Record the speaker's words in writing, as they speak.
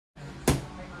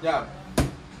Jab.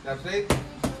 Jab straight.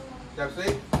 Jab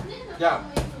straight. Jab.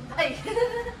 Ay.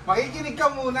 Makikinig ka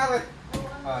muna.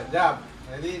 Jab.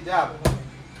 Ready? Jab.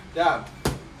 Jab.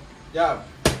 Jab.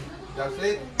 Jab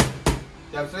straight.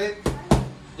 Jab straight.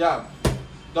 Jab.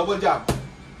 Double jab.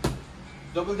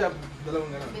 Double jab. Dalawang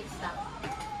gano'n. Big stop.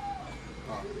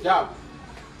 Jab.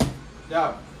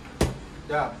 Jab.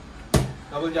 Jab.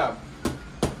 Double jab.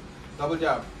 Double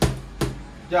jab.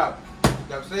 Jab.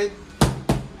 Jab straight.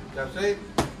 Jab straight.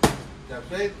 Jab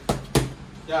straight.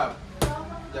 Jab.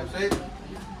 Jab straight.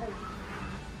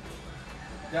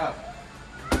 Jab.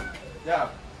 Jab.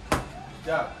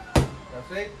 Jab. Jab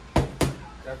straight.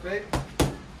 Jab straight.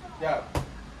 Jab.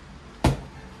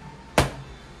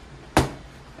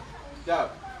 Jab.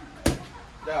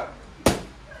 Jab.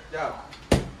 Jab.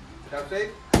 Jab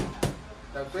straight.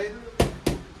 Jab straight.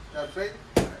 Jab straight.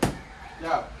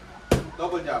 Jab.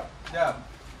 Double jab. Jab.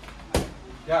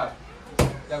 Jab.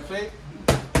 Jab straight.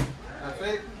 Jab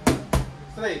straight.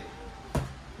 Straight.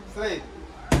 Straight.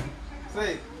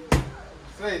 Straight.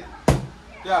 Straight.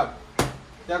 Jab.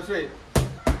 Jab straight.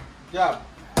 Jab.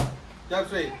 Jab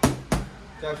straight.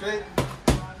 Jab straight.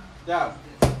 Jab.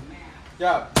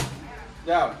 Jab.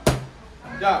 Jab.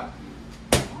 Jab.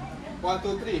 1,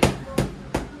 2, 3.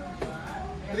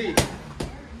 3.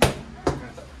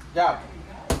 Jab.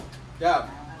 Jab.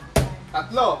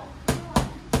 Tatlo.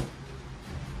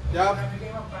 Jab.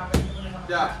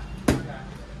 Jab.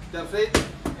 Jab straight.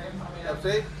 Jab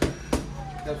straight.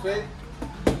 Jab straight.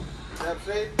 Jab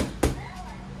straight.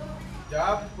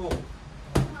 Jab hook.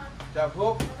 Jab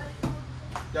hook.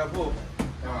 Jab hook.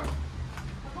 Yan.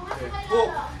 Okay.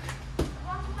 Hook.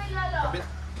 Kabit.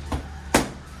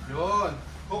 Yun.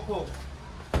 Hook hook.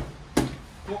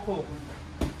 Hook hook.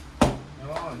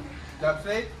 Yun. Jab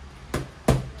straight.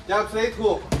 Jab straight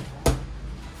hook.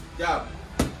 Jab.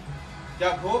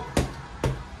 Jab hook.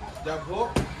 Jab hook.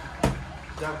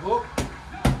 Jab hook.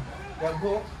 Jab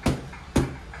hook.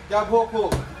 Jab hook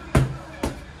hook.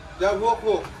 Jab hook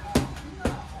hook.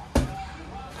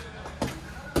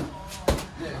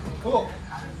 Hook.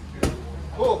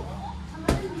 Hook.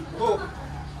 Hook.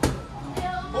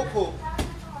 Hook hook.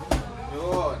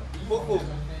 Yun. Hook hook.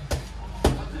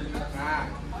 Nah.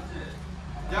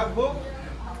 Jab hook.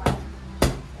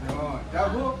 Yun. Jab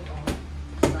hook.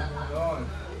 Yun.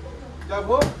 Jab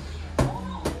hook.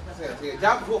 Sige.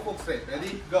 Jab hook hook straight.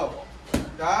 Ready? Go.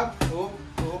 Jab hook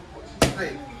hook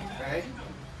straight. Okay.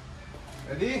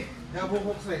 Ready? Jab hook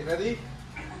hook straight. Ready?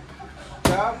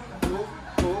 Jab hook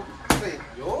hook straight.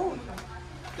 Yun.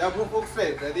 Jab hook hook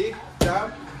straight. Ready? Jab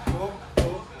hook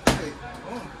hook straight.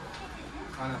 Yun.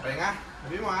 Ano, pahinga?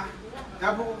 Sabi mo ha.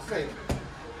 Jab hook hook straight.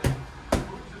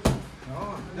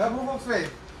 Yun. Jab hook hook straight.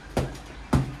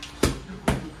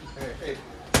 Okay.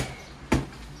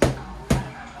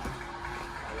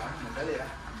 Alam, madali ha.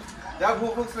 Jab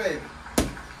hook hook straight.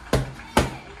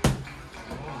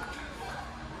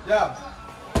 Jab.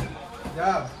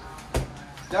 Jab.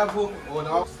 Jab hook. Oh,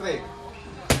 now straight.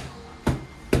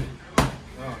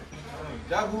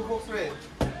 Jab hook hook straight.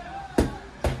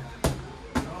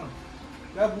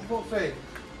 Jab hook hook straight.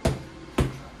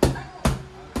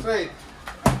 Straight.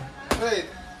 Straight.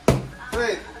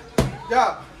 Straight.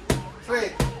 Jab.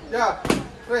 Straight. Jab.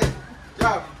 Straight.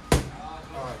 Jab.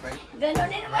 Okay. Ganon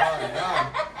din naman.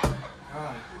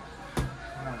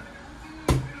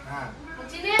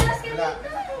 Magsinelas ka dito.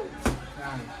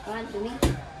 One, two, me.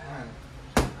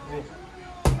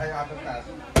 Ay, uppercut.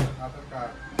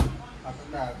 Uppercut.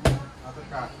 Uppercut.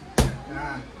 Uppercut.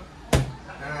 Yan.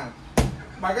 Yan.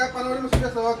 Maga, panoorin mo sila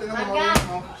sa tingnan mo. Maga.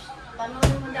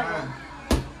 Panoorin mo daw.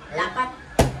 Dapat.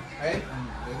 Okay.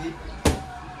 Ready?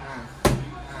 Yan.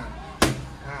 Yan.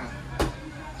 Yan.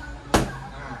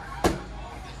 Yan.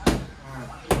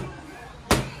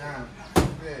 Yan.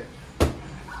 Okay.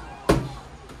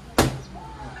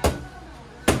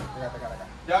 Teka.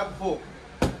 Jab hook.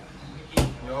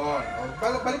 Yun.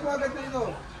 Balik mo agad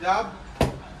dito. Jab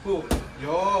hook.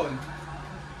 Yun.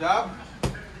 Jab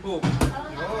hook.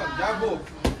 Yun. Jab hook.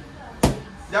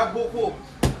 Jab hook hook.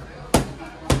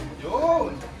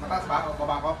 Yun. Mataas ba? O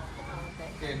baba ko?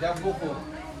 Okay. Jab hook hook.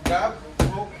 Jab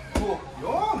hook hook.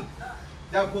 Yun.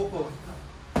 Jab hook hook.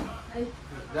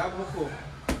 Jab hook hook.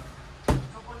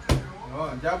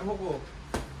 Yun. Jab hook hook.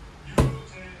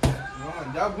 Yun.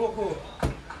 Jab hook hook.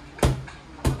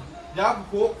 Jab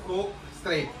hook hook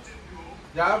straight.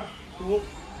 Jab hook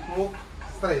hook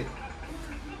straight.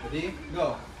 Ready?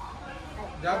 Go.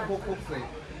 Jab hook hook straight.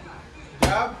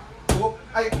 Jab hook.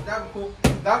 Ay, jab hook.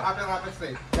 Jab upper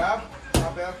straight. Jab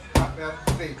upper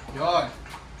straight. Yun.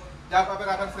 Jab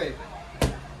upper straight.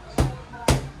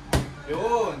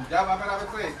 Yun. Jab upper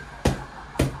straight.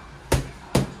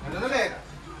 Ganun ulit.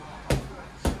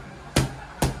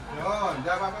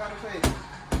 Jab, upper, upper, straight.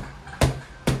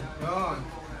 Yun.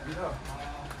 Dito.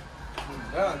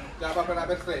 Yun. Jab, upper,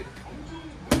 upper, straight.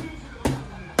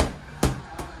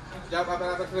 Jab,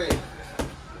 upper, upper, straight.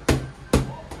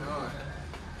 Yun.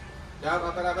 Jab,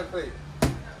 upper, upper, straight.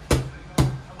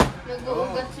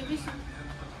 Nag-uugat si Bis.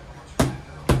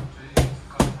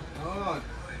 Yun.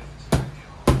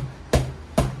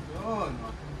 Yun.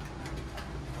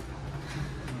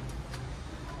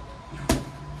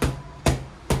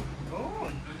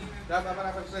 Yun. Jab, upper,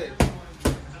 upper, straight.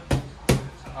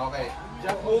 Okay.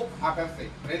 Jab, hook, upper,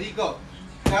 straight. Ready, go.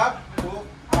 Jab, hook,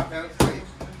 upper, straight.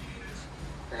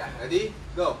 Teka, ready,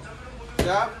 go.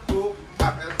 Jab, hook,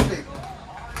 upper, straight.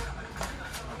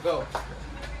 Go.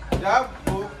 Jab,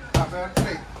 hook, upper,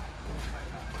 straight.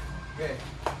 Okay.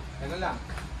 Ganun lang.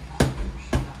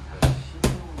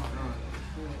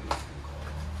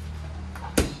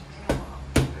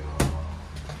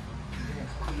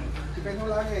 Tipin mo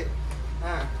lagi.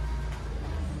 Ha?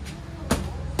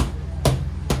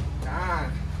 Yan.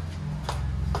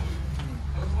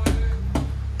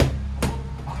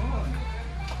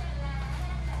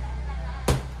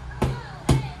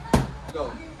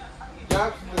 Go.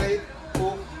 Jab, straight,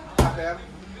 hook, upper,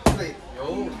 straight.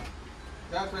 Yun.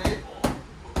 Jab, straight.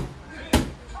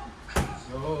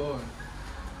 Yun.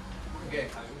 Okay.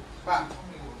 Pa. Okay.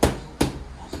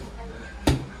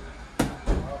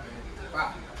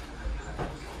 Pa.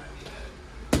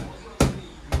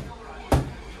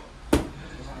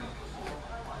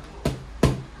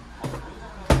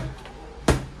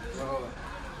 Yun.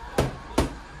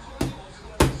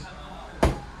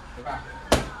 Diba?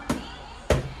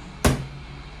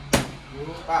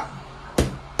 Yun pa.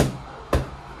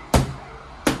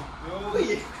 Yun.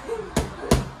 Yun.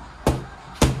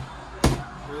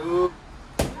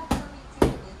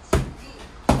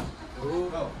 Yun.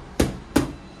 Go.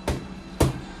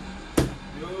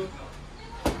 Yun.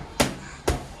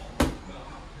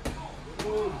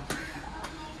 Yun.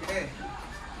 Okay.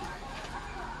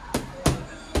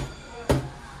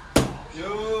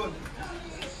 Yun.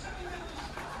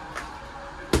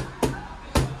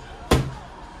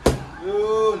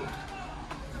 Yun.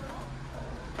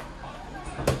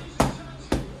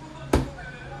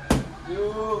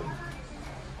 Yun.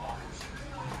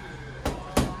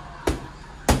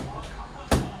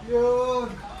 Yun.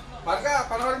 Marga,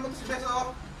 panoorin mo ito si Bes,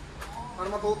 oh. Para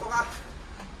matuto ka.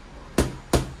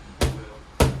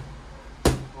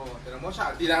 Oh, tinan mo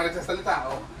siya. Di lang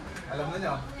nagsasalita, oh. Alam na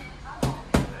niyo.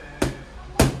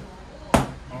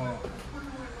 Oh.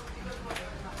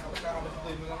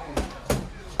 Kakabasutoy mo lang, eh.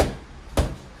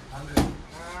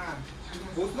 Ah.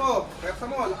 Boost mo. Reksa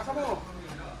mo. Lakasan mo.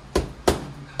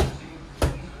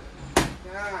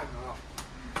 Yan. Oh.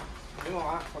 Hindi mo,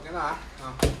 ha. Pag yan, ha.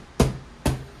 Oh.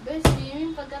 Bes,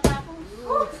 swimming pagkatapos.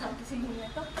 Sabi sige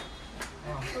na to.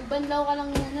 Pagbanlaw ka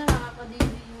lang muna,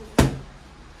 nakakadili yung...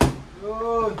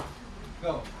 Yun.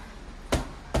 Go.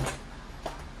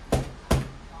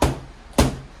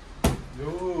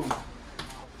 Yun.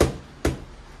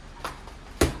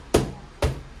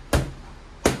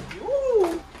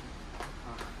 Yun.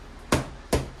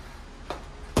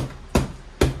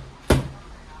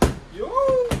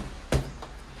 Yun.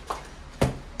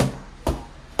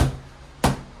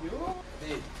 Yun.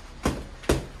 Hey.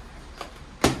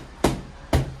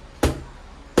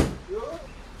 Yun.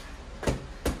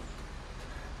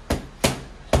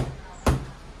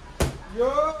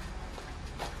 Yun.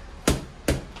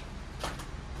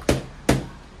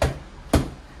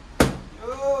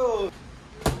 Yun.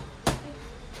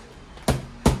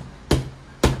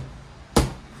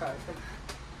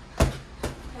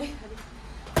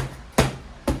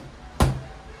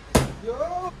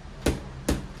 Yun.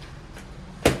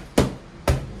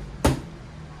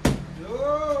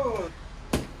 Yun.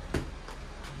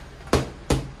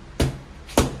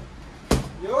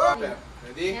 Yun.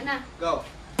 Ready? Yan na. Go.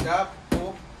 Jab,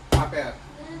 hook, upper.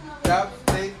 Jab,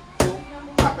 straight, hook,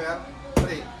 upper,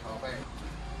 straight. Okay.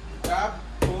 Jab,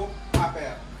 hook,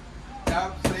 upper.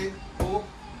 Jab, straight, hook,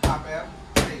 upper,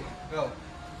 straight. Go.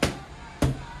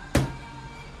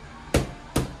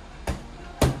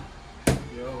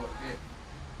 Yo, okay.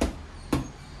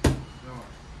 Yo.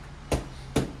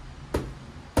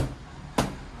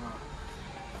 Ah.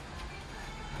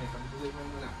 Okay, pagbuloy mo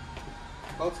muna.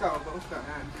 Bounce ka, bounce ka.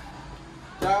 Yan.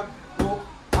 Jab, hook,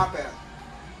 upper.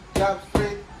 Jab,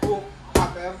 straight, hook,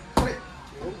 upper, straight.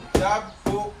 Jab,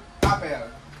 hook, upper.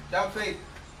 Jab, straight.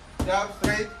 Jab,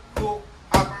 straight, hook,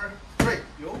 upper, straight.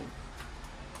 Yo.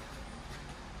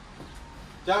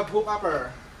 Jab, hook, upper.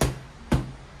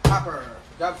 Upper.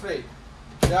 Jab, straight.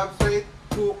 Jab, straight,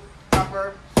 hook,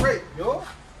 upper, straight. Yo.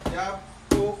 Jab,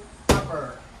 hook,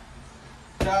 upper.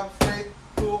 Jab, straight,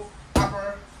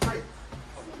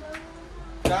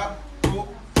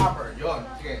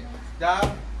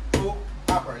 Jab, hook,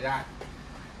 upper. Yan.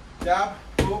 Jab,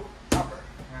 hook, upper.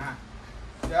 Yan.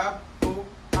 Jab, hook,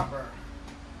 upper.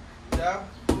 Jab,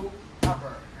 hook,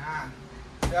 upper. Yan.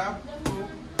 Jab, hook,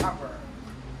 upper.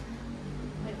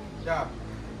 Jab.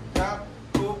 Jab,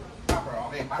 hook, upper.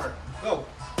 Okay, upper. Go.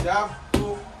 Jab,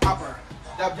 hook, upper.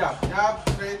 Jab, jab. Jab,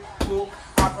 straight, hook,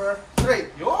 upper, straight.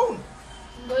 Yun.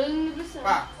 Galing ni Boss ah.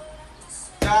 Pa.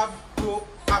 Jab, hook,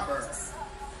 upper.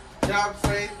 Jab,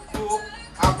 straight, hook,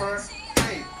 upper,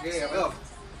 straight. Okay, go.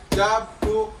 Jab,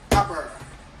 hook, upper.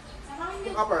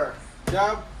 Hook, upper.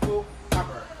 Jab, hook,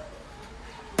 upper.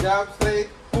 Jab, straight,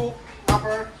 hook,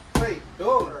 upper, straight.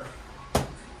 Yun.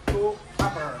 Hook,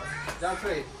 upper. Jab,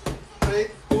 straight. Straight,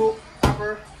 hook,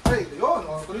 upper, straight. Yun.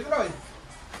 O, tuloy-tuloy.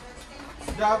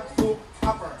 Jab, hook,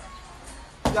 upper.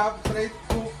 Jab, straight,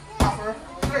 hook, upper,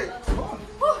 straight. Yun.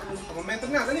 Momentum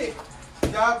nga, dali.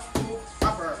 Jab, hook,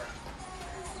 upper.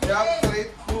 Jab, straight,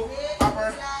 hook, upper,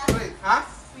 straight. Ha?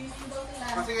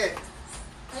 Ah, sige.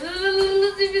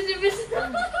 Sibis.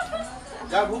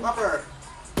 Jab, hook, upper.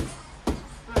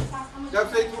 Jab,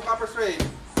 straight, hook, upper, straight.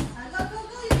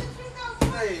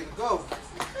 Straight, go.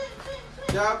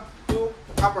 Jab, hook,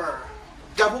 upper.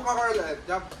 Jab, hook, upper ulit.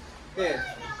 Jab. Okay.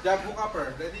 Jab, hook,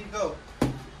 upper. Ready, go.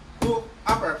 Hook,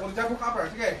 upper. Kung jab, hook,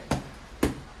 upper. Sige.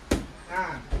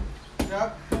 Yan.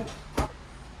 Jab, hook, upper.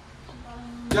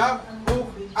 Jab, hook,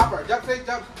 upper. Jab straight,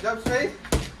 jab straight.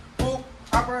 Hook,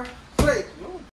 upper,